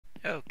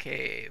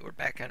Okay, we're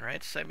back on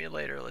Ranch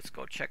Simulator. Let's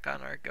go check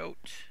on our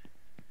goat,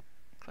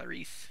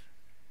 Clarice.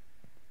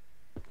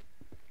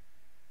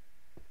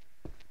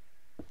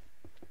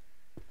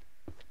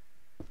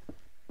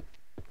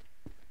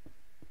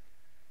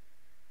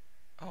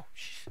 Oh,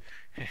 she's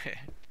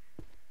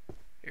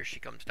here she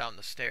comes down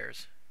the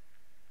stairs.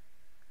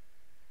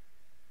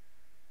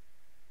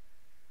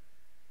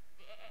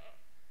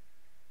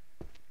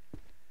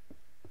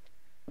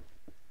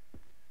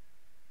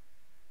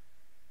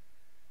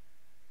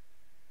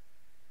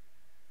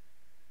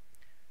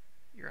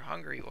 You're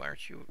hungry, why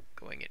aren't you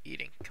going and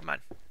eating? Come on,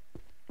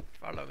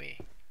 follow me.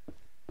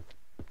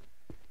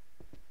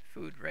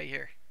 Food right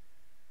here.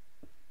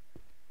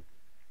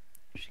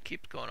 She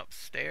keeps going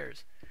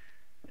upstairs,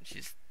 and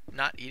she's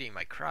not eating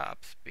my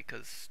crops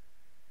because,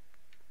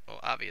 well,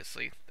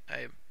 obviously,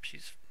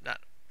 she's not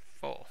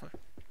full.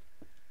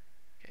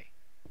 Okay,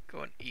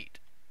 go and eat.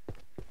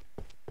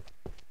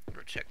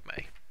 Go check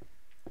my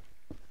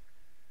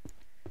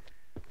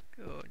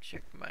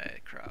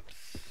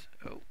crops.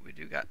 Oh, we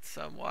do got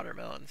some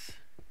watermelons.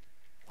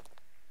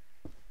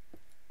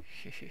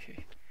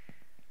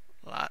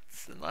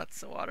 Lots and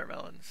lots of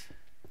watermelons.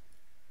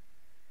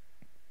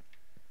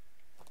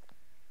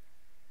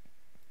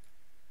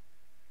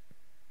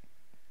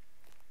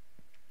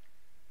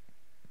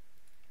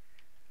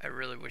 I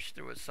really wish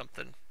there was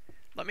something.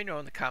 Let me know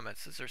in the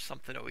comments, is there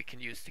something that we can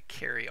use to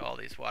carry all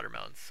these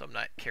watermelons so I'm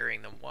not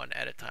carrying them one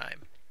at a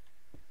time?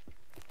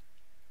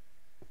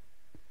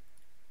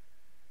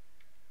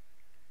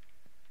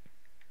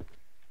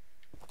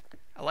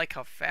 I like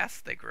how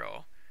fast they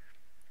grow,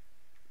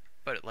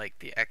 but like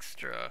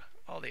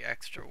all the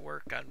extra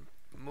work on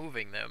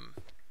moving them,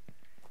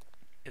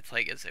 it's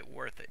like, is it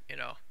worth it, you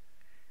know?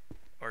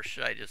 Or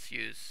should I just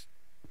use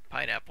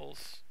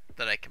pineapples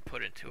that I can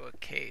put into a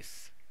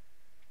case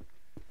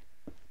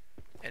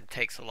and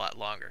takes a lot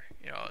longer?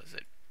 You know, is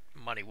it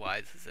money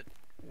wise, is it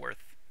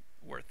worth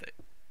it?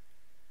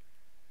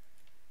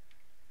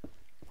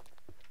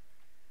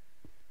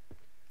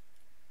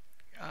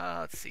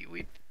 Let's see,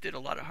 we did a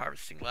lot of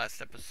harvesting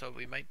last episode.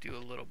 We might do a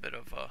little bit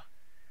of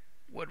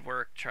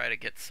woodwork, try to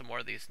get some more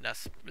of these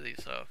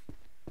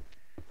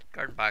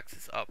garden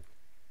boxes up.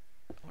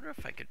 I wonder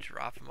if I could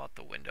drop them out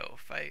the window,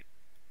 if I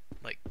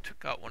like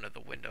took out one of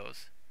the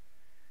windows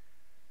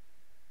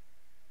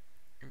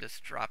and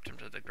just dropped them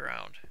to the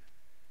ground.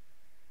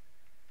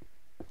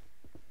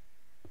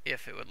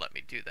 If it would let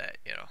me do that,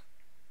 you know.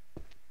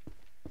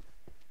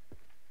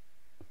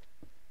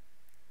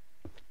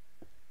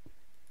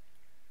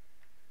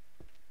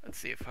 Let's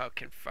see if how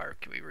far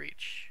can we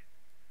reach.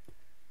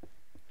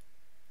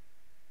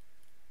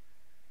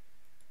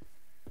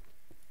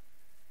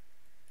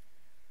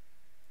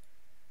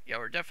 Yeah,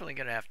 we're definitely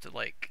gonna have to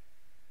like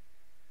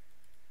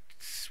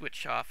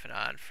switch off and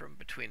on from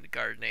between the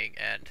gardening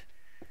and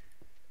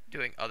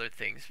doing other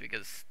things,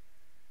 because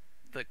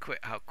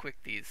how quick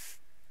these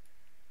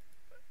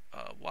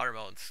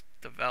watermelons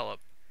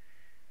develop.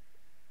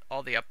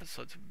 All the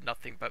episodes of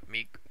nothing but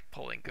me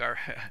pulling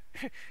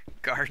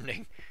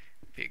gardening.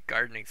 Be a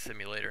gardening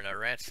simulator, not a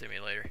ranch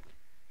simulator.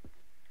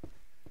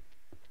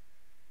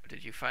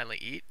 Did you finally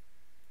eat?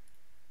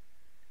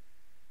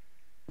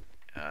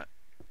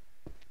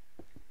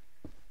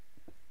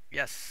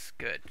 Yes,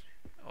 good.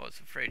 I was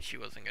afraid she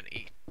wasn't going to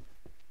eat.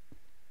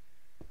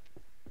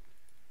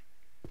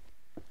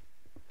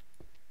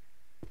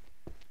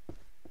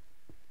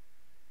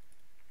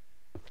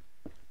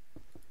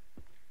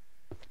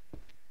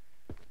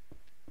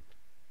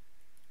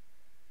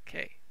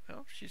 Okay,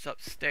 well, she's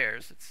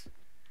upstairs. It's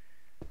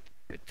a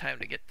good time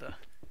to get the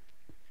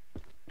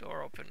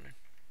door open.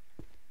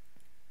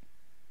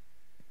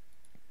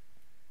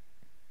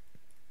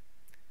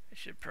 I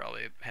should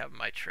probably have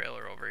my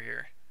trailer over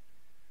here.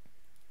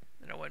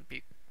 Then I wouldn't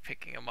be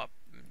picking him up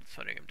and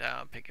putting him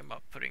down, picking him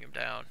up, putting him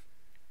down.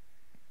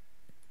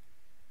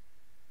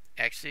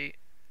 Actually,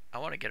 I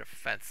want to get a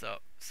fence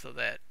up so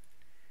that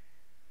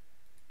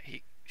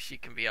she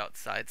can be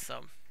outside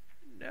some.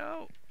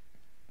 No.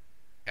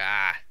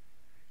 Ah.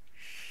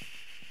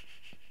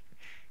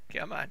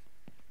 Come on.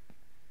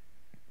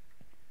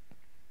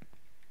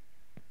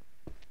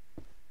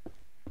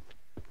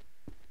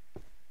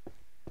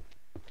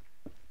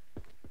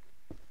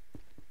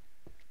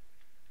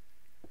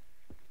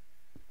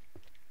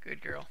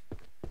 Good girl.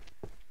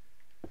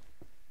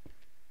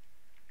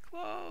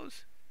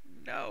 Close.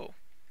 No.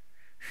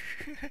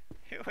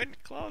 It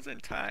wouldn't close in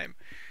time.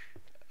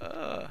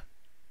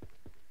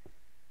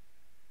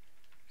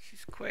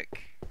 She's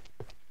quick.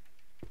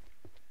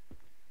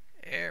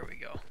 There we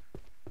go.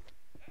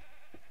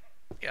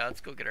 Yeah,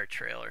 let's go get our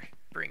trailer.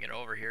 Bring it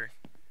over here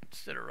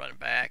instead of running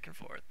back and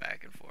forth,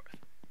 back and forth.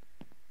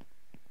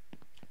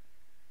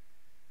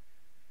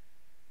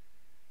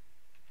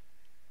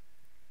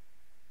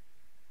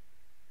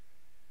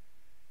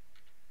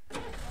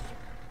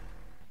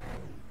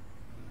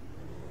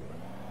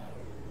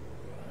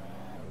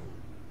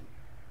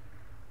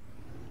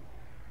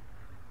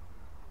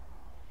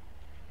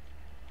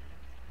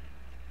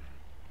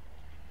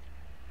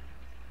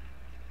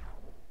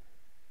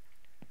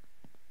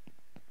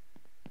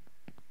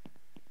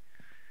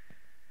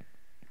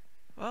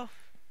 Well,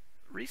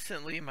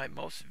 recently my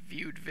most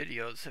viewed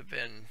videos have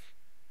been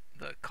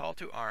the Call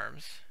to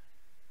Arms,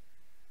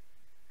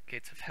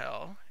 Gates of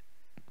Hell,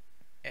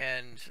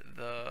 and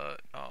the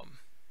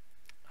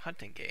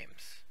hunting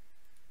games.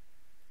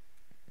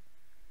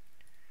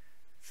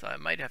 So I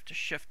might have to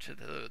shift to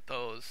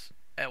those.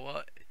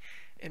 Well,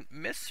 in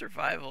Mist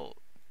Survival,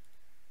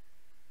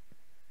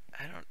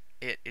 I don't.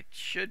 It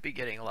should be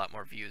getting a lot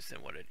more views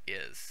than what it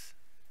is.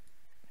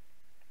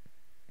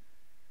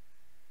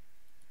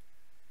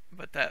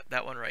 But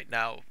that one right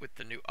now with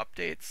the new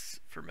updates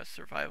for Mist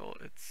Survival,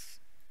 it's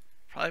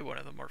probably one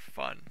of the more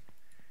fun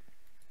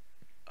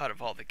out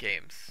of all the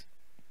games.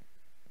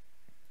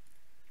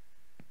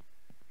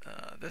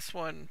 This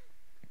one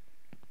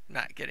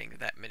not getting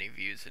that many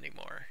views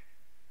anymore.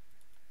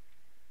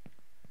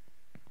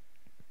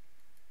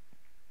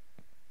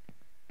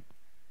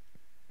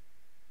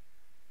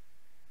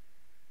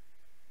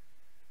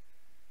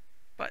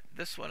 But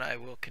this one I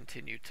will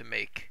continue to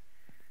make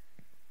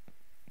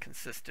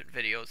consistent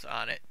videos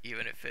on it,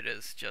 even if it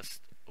is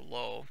just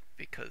low,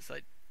 because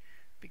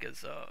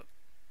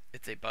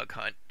it's a bug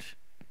hunt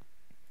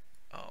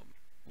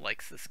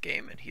likes this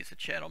game and he's a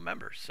channel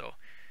member, so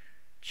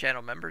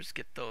channel members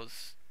get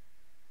those.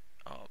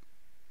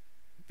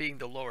 Being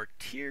the lower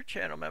tier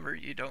channel member,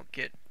 you don't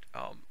get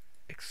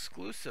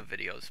exclusive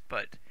videos,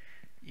 but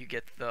you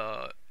get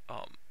the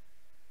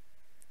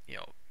you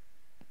know,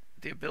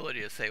 the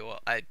ability to say, well,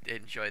 I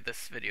enjoy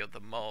this video the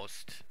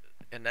most,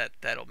 and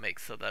that'll make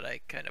so that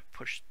I kind of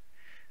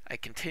I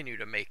continue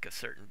to make a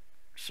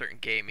certain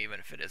game even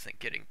if it isn't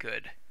getting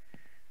good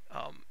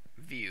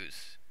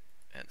views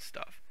and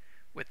stuff.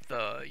 With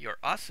your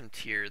awesome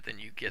tier, then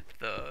you get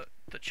the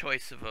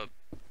choice of a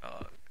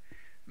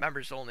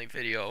members only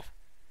video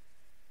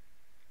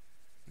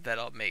that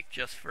I'll make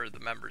just for the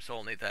members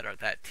only that are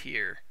that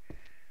tier,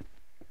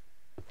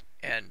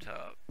 and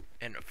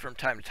from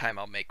time to time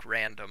I'll make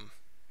random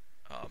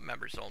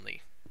members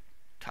only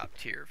top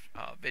tier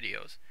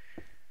videos.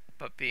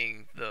 But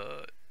being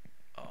a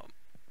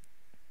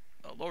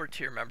lower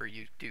tier member,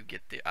 you do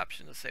get the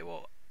option to say,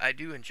 well, I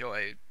do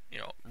enjoy, you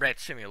know, Ranch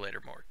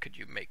Simulator more. Could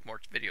you make more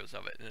videos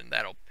of it? And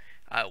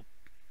I'll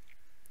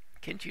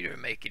continue to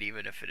make it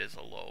even if it is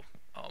a low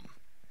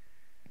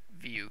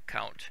view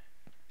count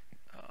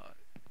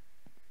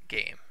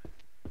game.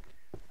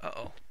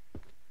 Uh-oh.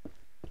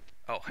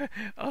 Oh,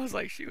 I was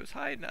like, she was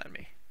hiding on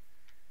me.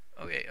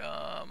 Okay,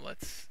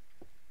 let's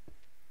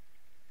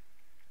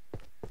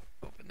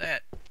open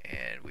that,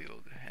 and we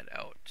will head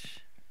out.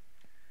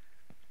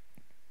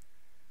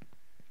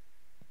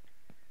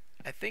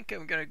 I think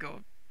I'm gonna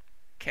go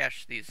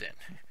cash these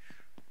in.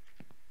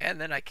 And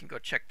then I can go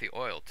check the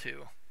oil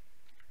too.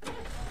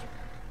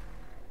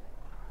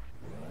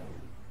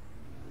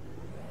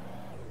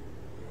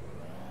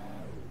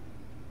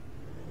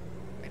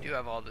 I do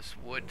have all this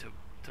wood to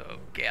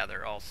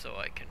gather also.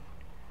 I can,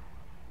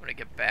 when I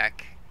get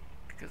back,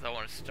 because I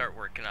want to start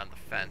working on the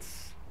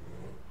fence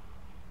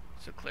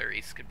so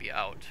Clarice could be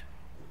out.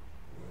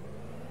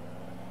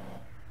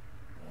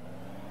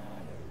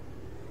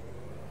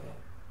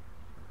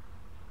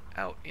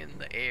 Out in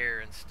the air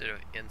instead of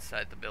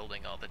inside the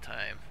building all the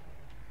time.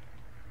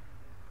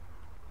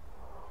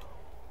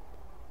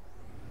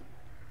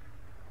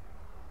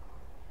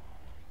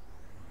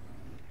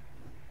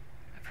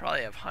 I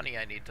probably have honey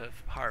I need to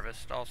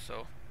harvest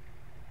also.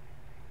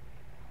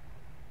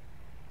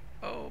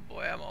 Oh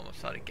boy, I'm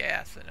almost out of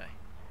gas, and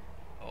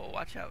oh,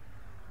 watch out.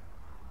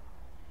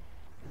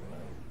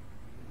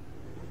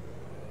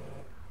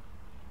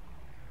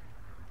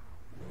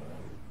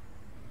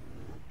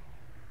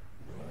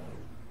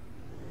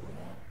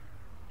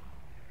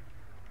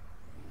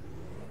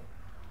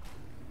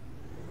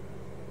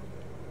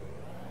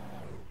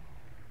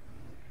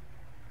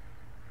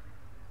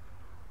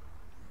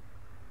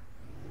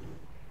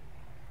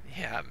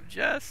 Yeah, I'm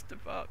just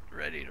about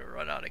ready to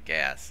run out of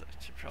gas.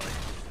 I should probably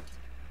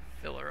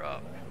fill her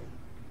up.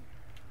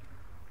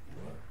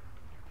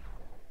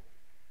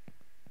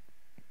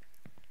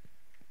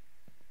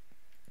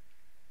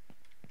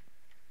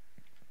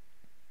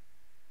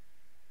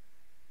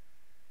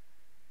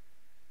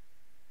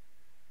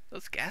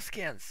 Those gas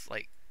cans,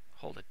 like,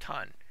 hold a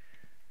ton,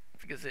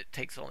 because it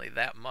takes only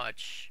that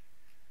much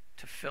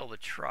to fill the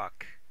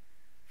truck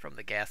from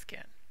the gas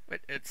can.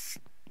 But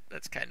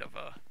that's kind of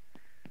a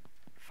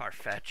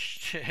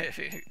far-fetched.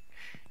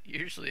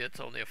 Usually it's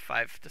only a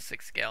 5 to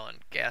 6 gallon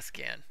gas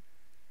can.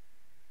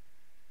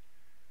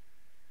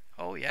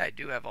 Oh yeah, I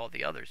do have all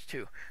the others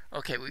too.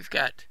 Okay, we've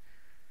got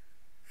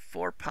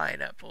 4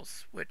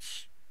 pineapples,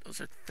 which those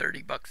are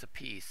 $30 a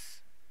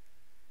piece.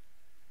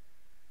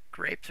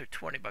 Grapes are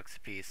 $20 a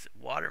piece.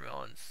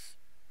 Watermelons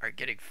are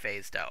getting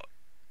phased out.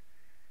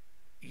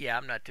 Yeah,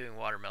 I'm not doing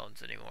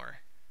watermelons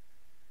anymore,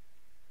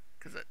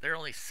 because they're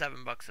only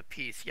 $7 a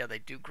piece. Yeah, they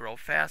do grow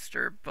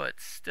faster, but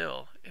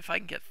still, if I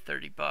can get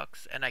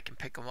 $30 and I can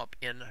pick them up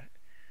in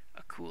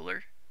a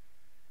cooler,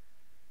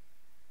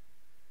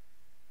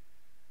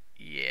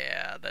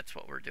 yeah, that's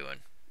what we're doing.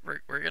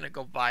 We're gonna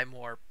go buy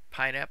more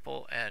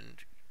pineapple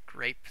and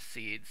grape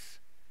seeds,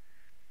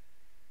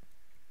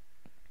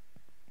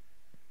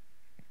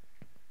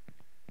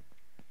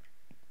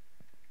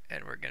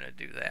 And we're gonna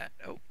do that.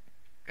 Oh,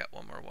 got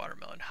one more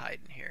watermelon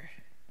hiding here.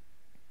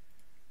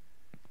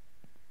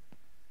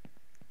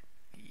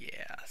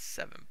 Yeah,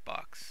 $7.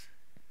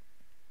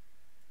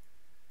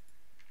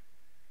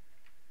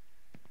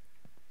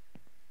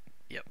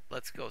 Yep,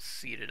 let's go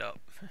seed it up.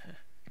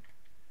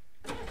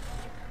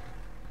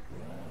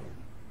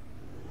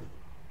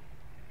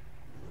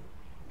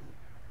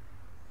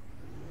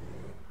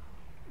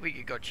 We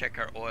could go check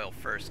our oil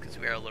first because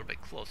we are a little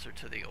bit closer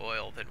to the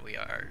oil than we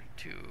are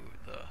to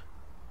the...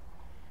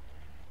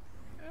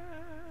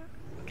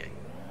 okay.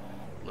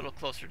 A little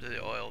closer to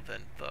the oil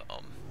than the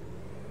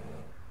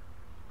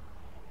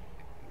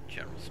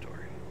general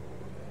store.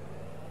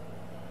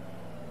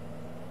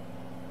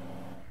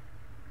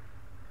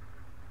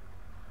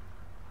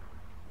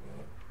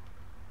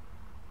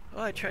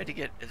 Well, I tried to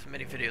get as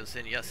many videos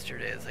in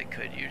yesterday as I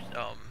could.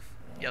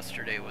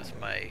 Yesterday was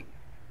my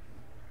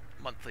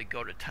monthly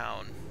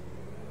go-to-town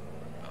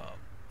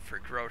for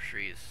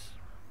groceries,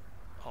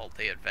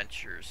 all-day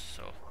adventures,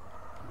 so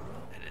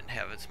I didn't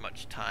have as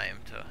much time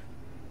to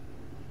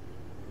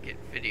get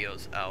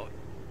videos out.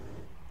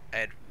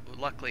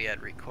 Luckily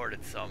I'd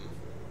recorded some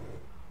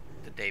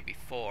the day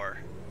before,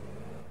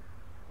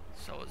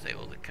 so I was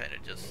able to kind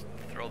of just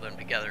throw them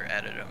together,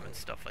 edit them and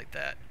stuff like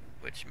that,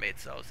 which made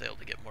so I was able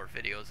to get more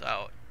videos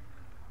out.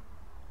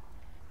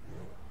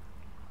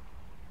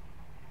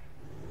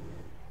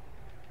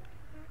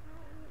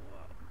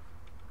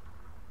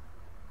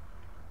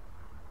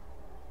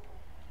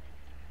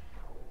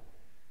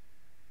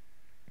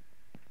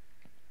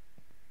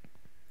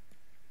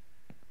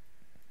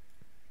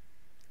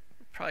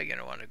 Probably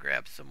gonna want to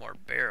grab some more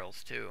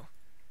barrels too.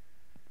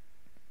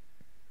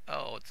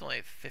 Oh, it's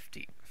only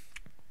 50.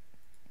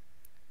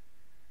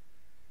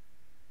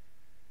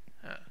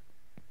 Huh.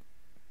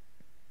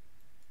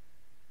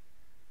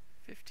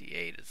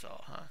 58 is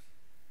all, huh?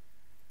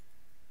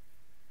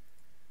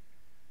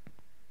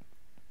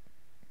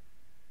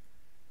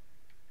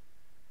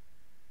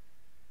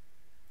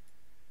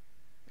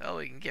 Well,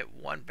 we can get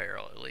one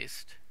barrel at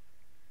least.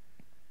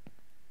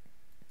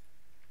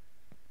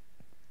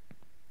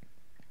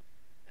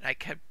 And I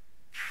could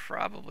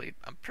probably,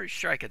 I'm pretty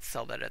sure I could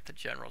sell that at the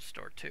general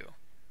store too.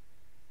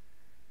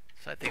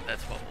 So I think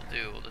that's what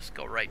we'll do. We'll just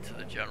go right to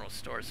the general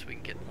store so we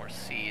can get more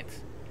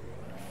seeds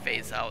and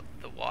phase out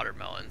the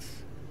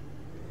watermelons.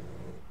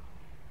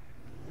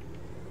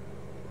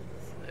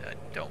 So I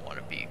don't want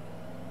to be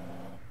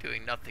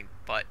doing nothing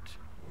but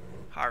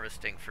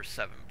harvesting for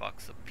 $7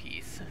 a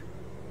piece.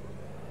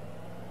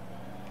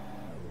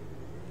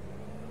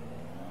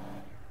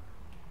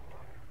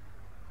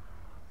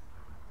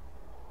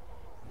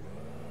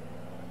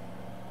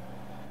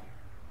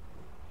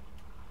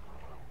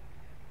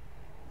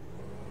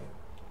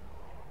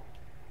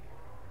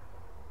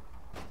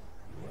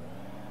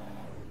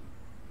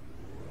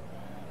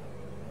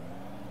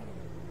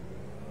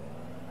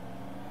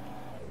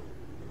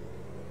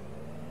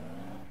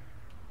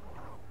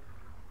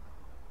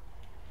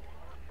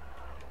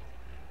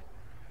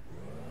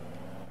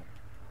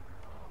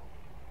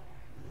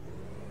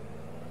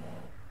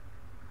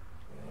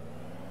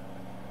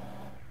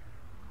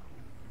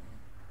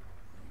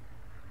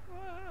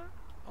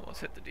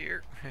 Almost hit the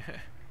deer.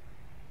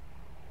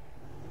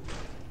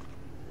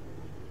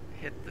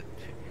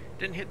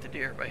 Didn't hit the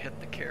deer, but I hit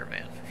the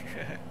caravan.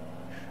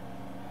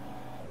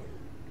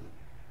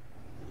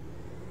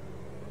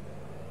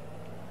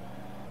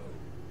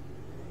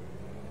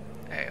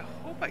 I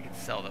hope I can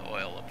sell the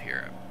oil up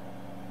here.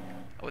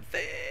 I would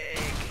think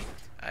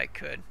I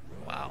could.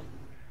 Wow.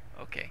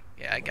 Okay.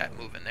 Yeah, I got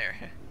moving there.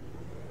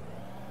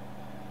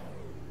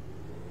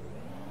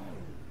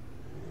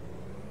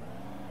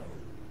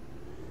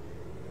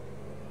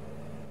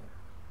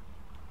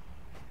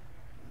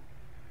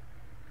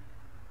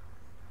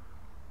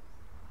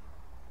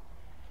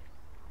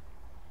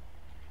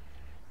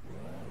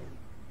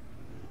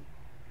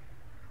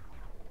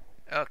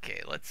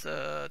 Okay, let's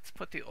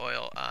put the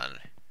oil on.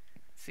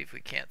 See if we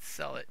can't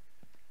sell it.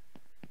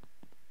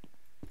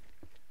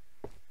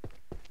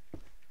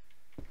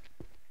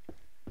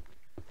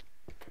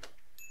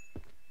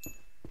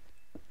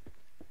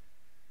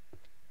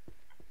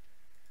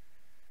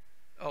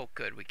 Oh,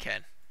 good, we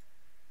can.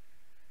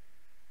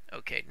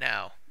 Okay,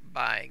 now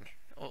buying.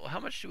 Oh, how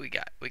much do we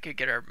got? We could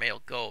get our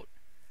male goat.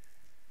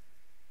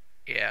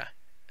 Yeah,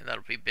 and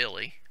that'll be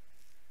Billy.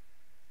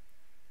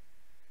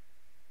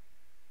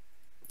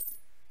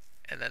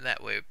 And then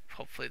that way,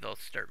 hopefully they'll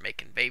start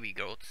making baby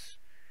goats.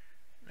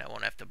 And I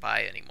won't have to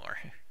buy anymore.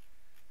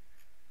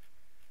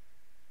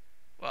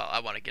 Well,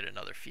 I want to get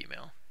another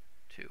female,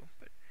 too.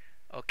 But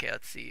okay,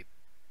 let's see.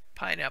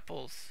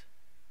 Pineapples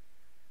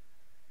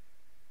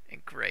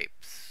and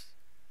grapes.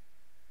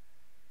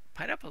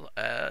 Pineapple,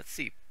 let's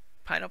see.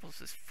 Pineapples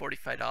is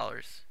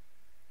 $45.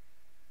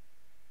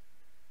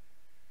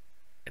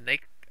 And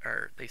they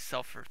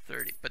sell for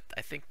 30, but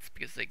I think it's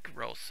because they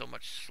grow so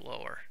much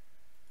slower.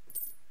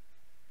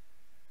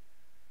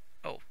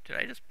 Oh, did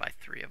I just buy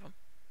 3 of them?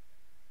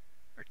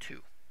 Or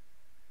 2?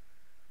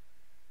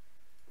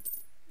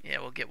 Yeah,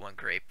 we'll get 1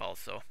 grape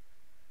also.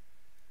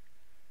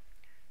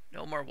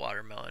 No more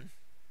watermelon.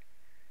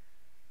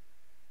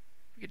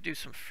 We could do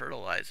some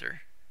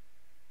fertilizer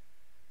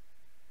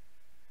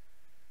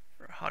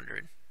for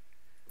 100.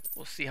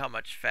 We'll see how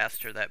much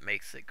faster that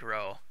makes it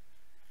grow.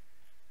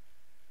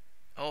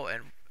 Oh,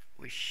 and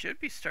we should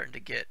be starting to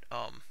get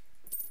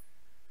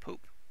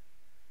poop.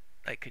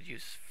 I could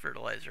use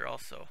fertilizer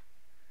also.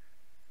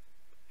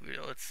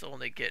 Let's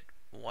only get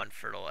one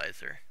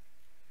fertilizer.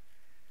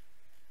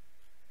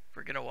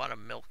 We're gonna want a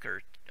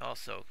milker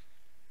also.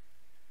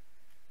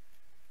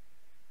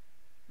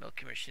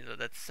 Milking machine though,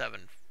 that's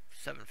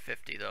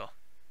 $7.50 though.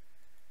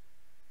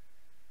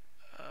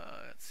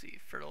 Let's see,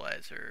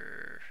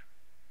 fertilizer.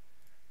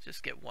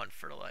 Just get one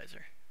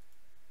fertilizer.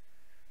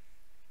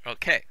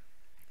 Okay,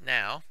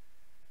 now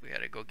we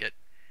gotta go get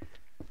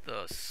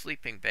the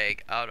sleeping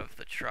bag out of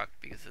the truck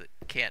because it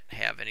can't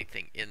have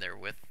anything in there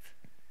with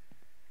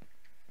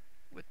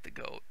the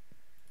goat.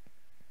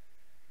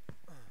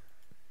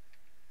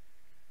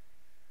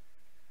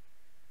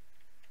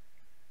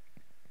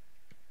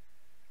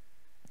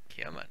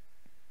 Come on.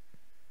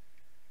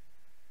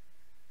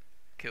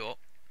 Cool.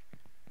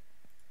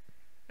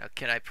 Now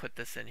can I put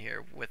this in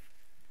here with...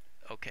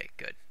 Okay,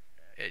 good.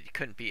 It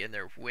couldn't be in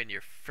there when you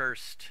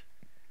first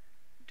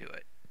do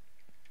it.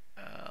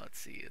 Let's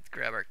see, let's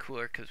grab our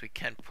cooler because we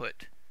can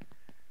put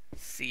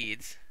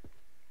seeds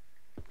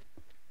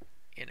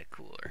in a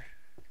cooler.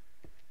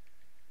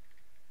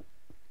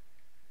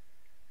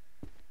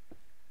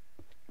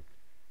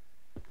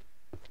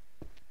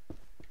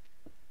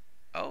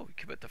 Oh, we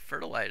can put the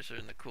fertilizer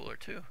in the cooler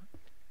too.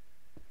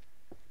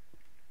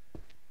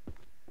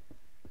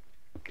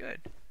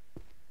 Good.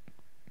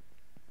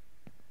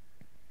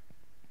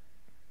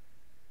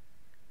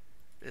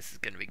 This is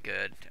going to be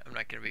good. I'm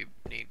not going to be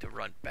needing to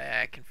run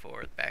back and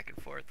forth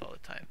all the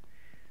time.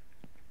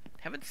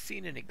 Haven't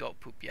seen any goat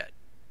poop yet,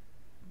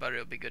 but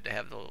it'll be good to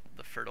have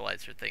the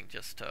fertilizer thing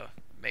just to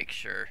make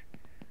sure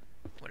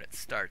when it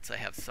starts I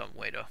have some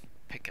way to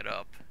pick it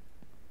up.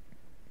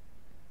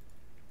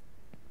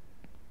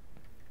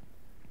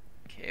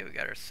 Okay, we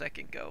got our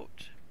second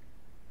goat.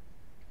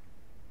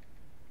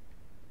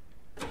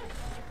 And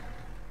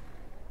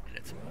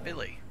it's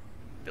Billy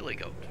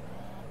goat.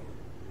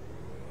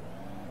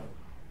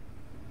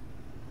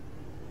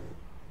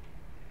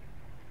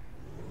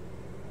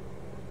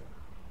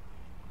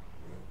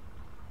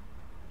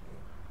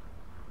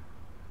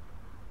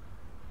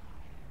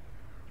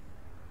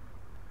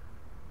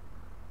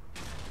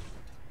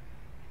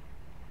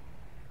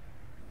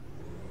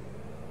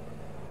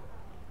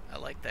 I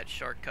like that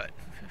shortcut.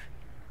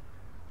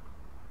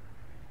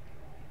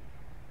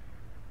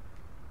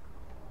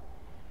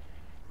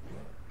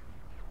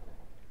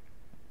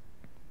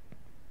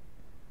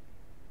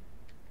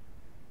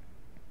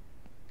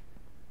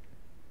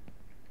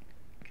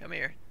 Come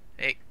here.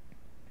 Hey,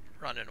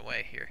 running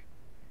away here.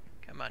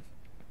 Come on.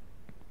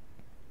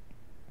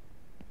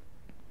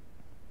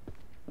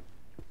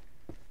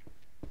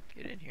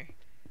 Get in here.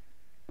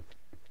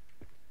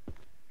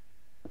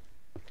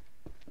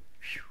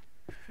 Phew.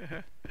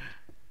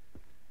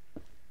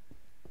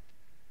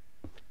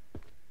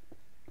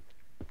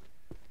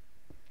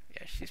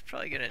 Yeah, she's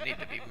probably gonna need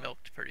to be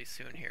milked pretty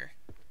soon here.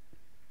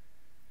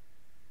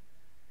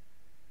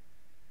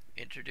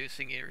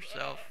 Introducing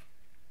yourself.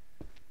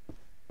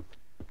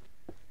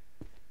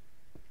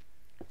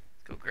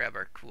 Go grab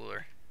our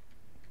cooler.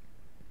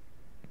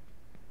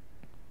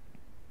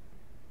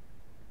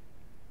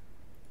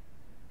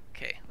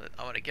 Okay,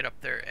 I want to get up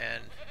there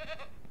and...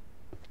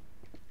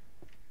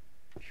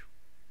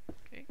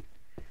 Okay.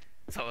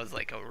 It's always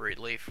like a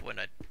relief when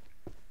I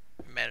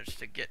manage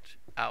to get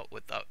out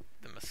without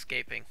them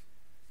escaping.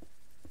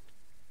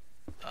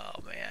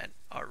 Oh man,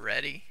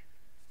 already?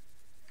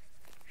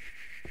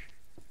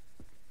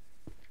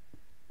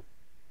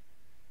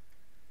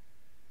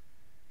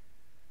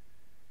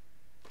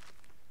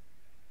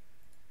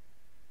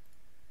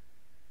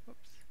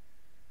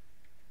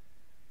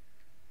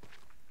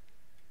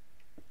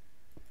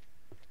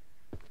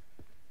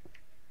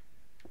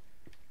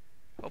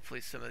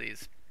 Hopefully some of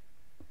these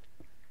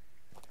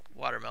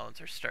watermelons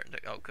are starting to...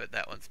 Oh good,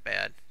 that one's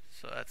bad.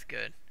 So that's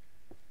good.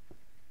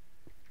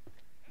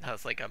 I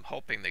was like, I'm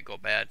hoping they go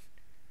bad,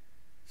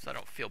 so I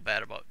don't feel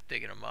bad about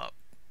digging them up.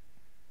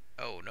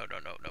 Oh, no.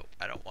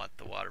 I don't want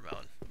the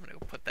watermelon. I'm going to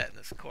go put that in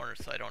this corner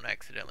so I don't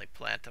accidentally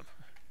plant them.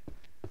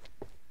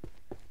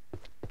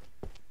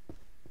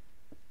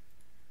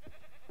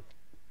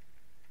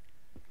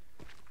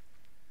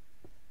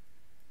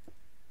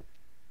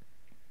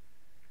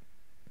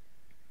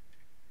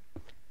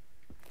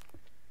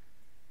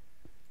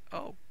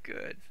 Oh,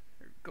 good.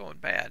 They're going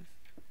bad.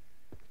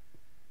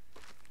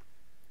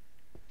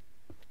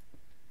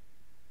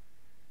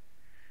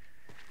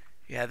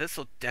 Yeah, this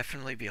will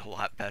definitely be a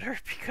lot better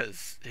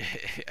because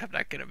I'm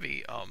not going to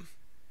be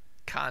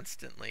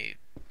constantly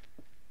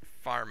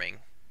farming.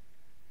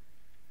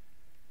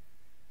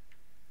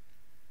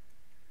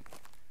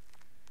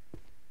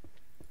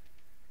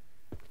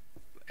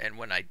 And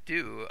when I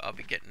do, I'll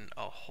be getting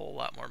a whole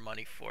lot more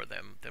money for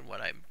them than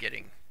what I'm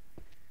getting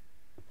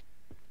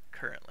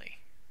currently.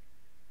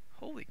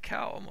 Holy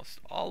cow, almost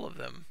all of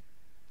them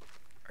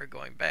are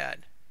going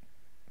bad.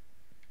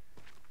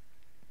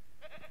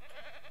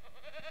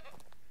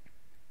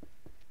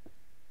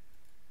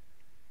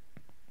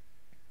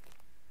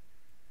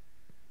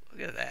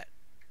 Look at that.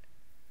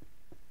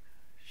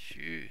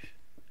 Shoot.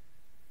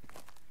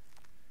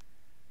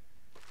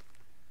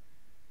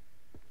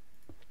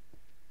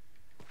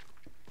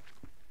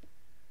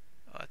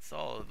 Oh, that's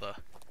all of the...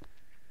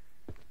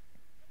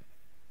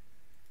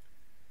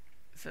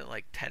 Is it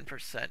like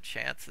 10%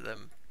 chance of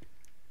them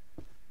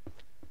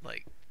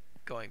like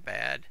going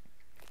bad?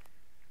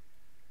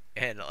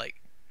 And like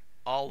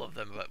all of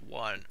them but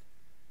one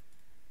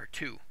or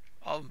two.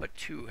 All of them but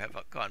two have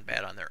gone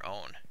bad on their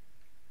own.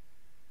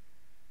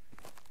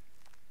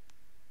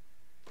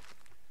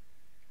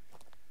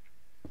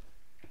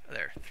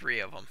 There, 3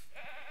 of them.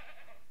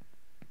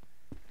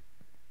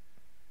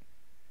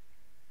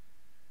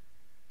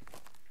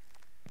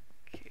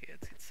 Okay,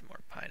 let's get some more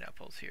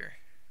pineapples here.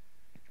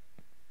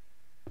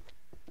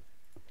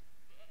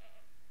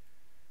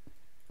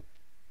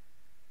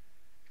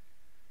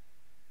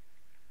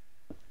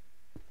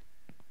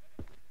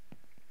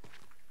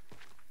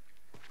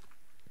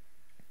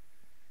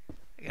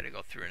 I gotta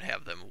go through and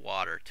have them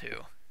water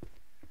too.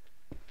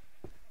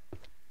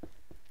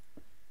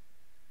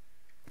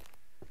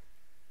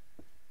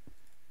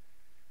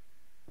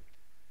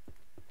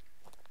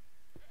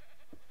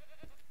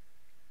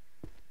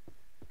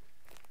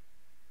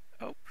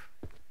 Oh.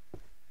 A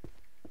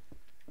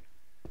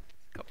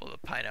couple of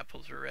the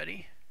pineapples are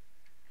ready.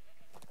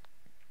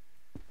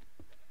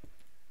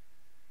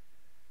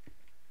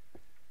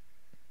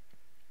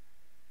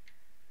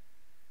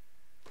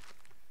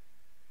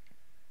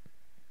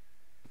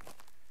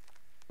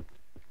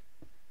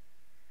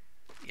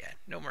 Yeah,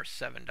 no more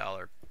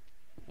 $7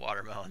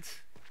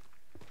 watermelons.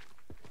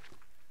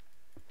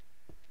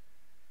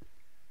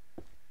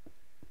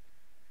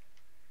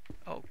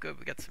 Oh good,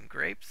 we got some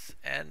grapes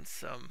and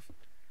some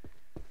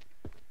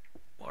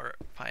more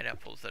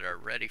pineapples that are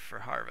ready for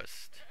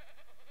harvest.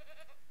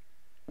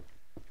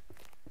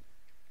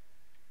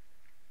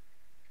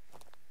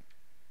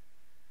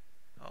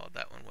 Oh,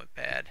 that one went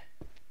bad.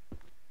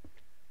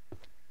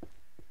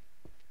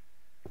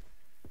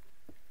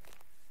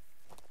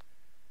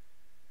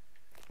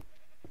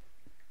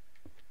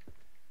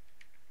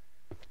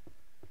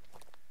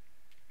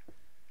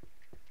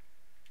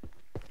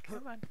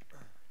 Come on.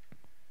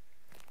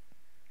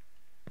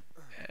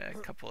 A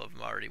couple of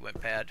them already went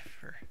bad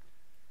for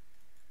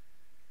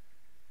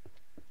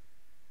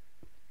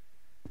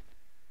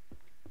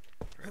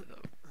the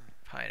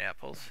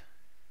pineapples.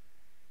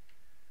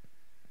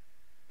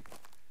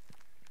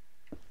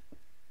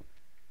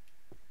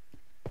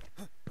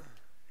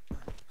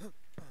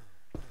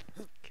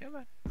 Come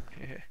on.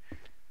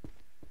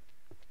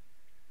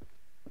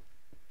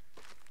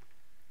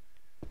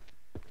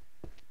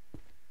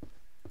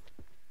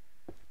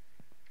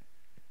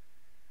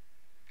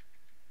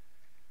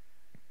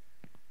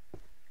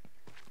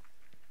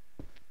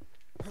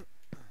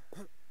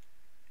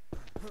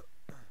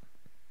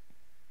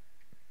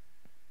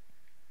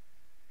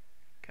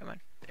 Come on.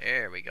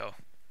 There we go.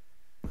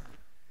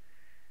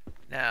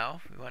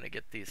 Now we want to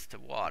get these to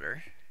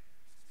water.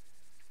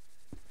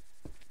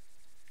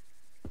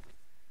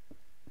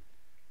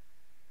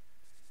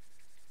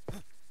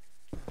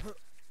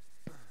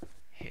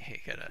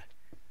 Gotta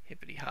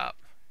hippity hop.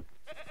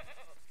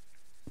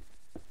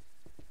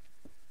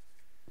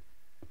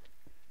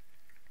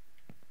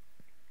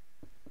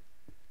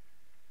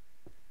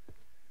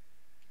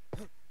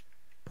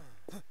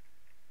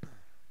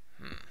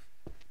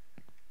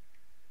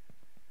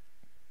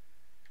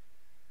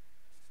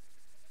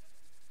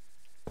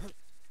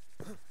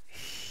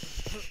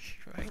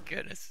 My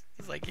goodness,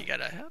 it's like you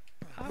gotta hop,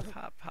 hop,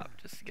 hop, hop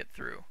just to get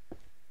through.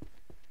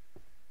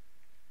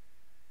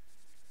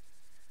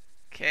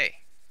 Okay,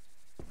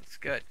 that's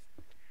good.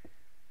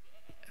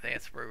 I think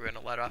that's where we're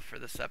gonna let off for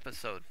this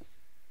episode.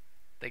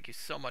 Thank you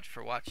so much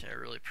for watching. I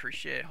really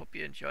appreciate it. Hope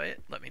you enjoy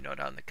it. Let me know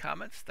down in the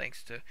comments.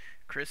 Thanks to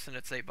Chris and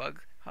It's a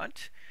Bug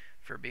Hunt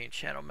for being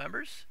channel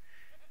members.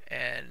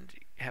 And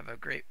have a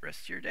great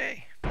rest of your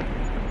day.